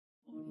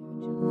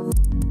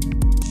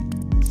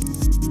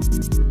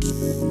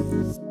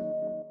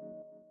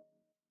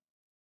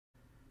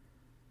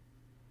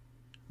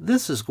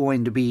This is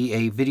going to be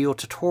a video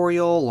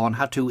tutorial on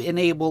how to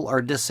enable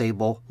or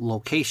disable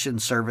location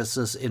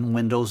services in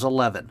Windows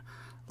 11.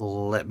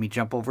 Let me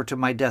jump over to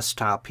my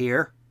desktop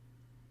here.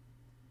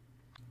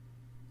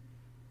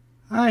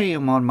 I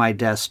am on my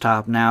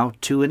desktop now.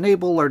 To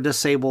enable or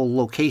disable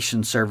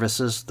location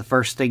services, the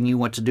first thing you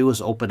want to do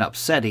is open up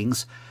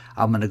Settings.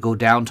 I'm going to go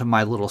down to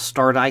my little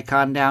start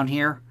icon down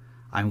here.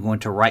 I'm going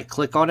to right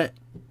click on it.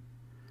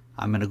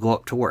 I'm going to go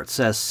up to where it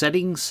says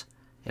Settings,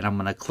 and I'm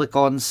going to click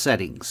on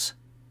Settings.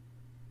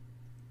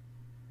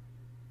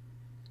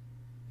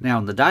 Now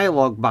in the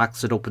dialog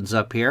box that opens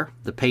up here,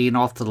 the pane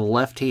off to the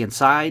left hand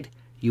side,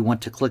 you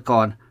want to click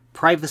on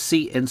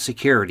Privacy and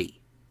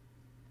Security.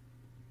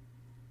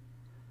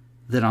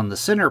 Then on the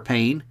center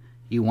pane,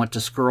 you want to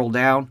scroll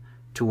down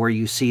to where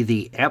you see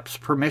the Apps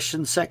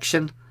Permission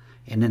section.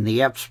 And in the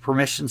Apps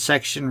Permission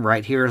section,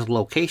 right here is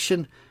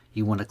Location.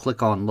 You want to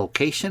click on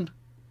Location.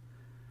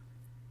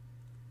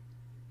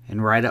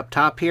 And right up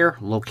top here,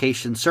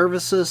 Location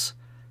Services.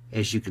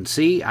 As you can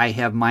see, I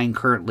have mine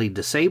currently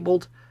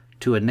disabled.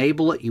 To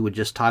enable it, you would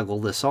just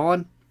toggle this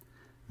on.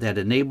 That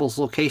enables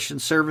location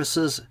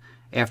services.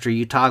 After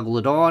you toggle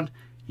it on,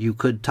 you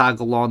could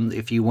toggle on,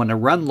 if you want to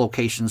run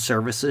location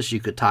services, you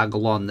could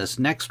toggle on this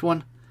next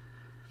one.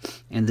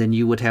 And then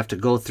you would have to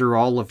go through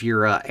all of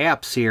your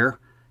apps here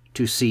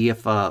to see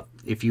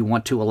if you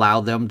want to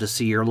allow them to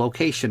see your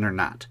location or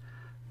not.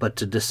 But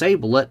to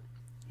disable it,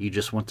 you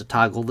just want to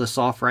toggle this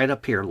off right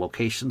up here,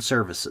 location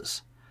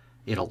services.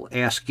 It'll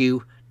ask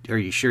you, are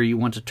you sure you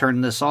want to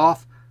turn this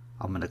off?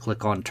 I'm going to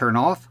click on Turn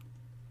Off.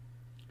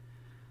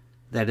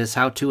 That is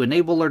how to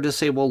enable or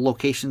disable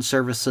location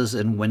services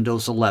in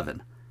Windows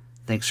 11.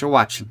 Thanks for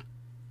watching.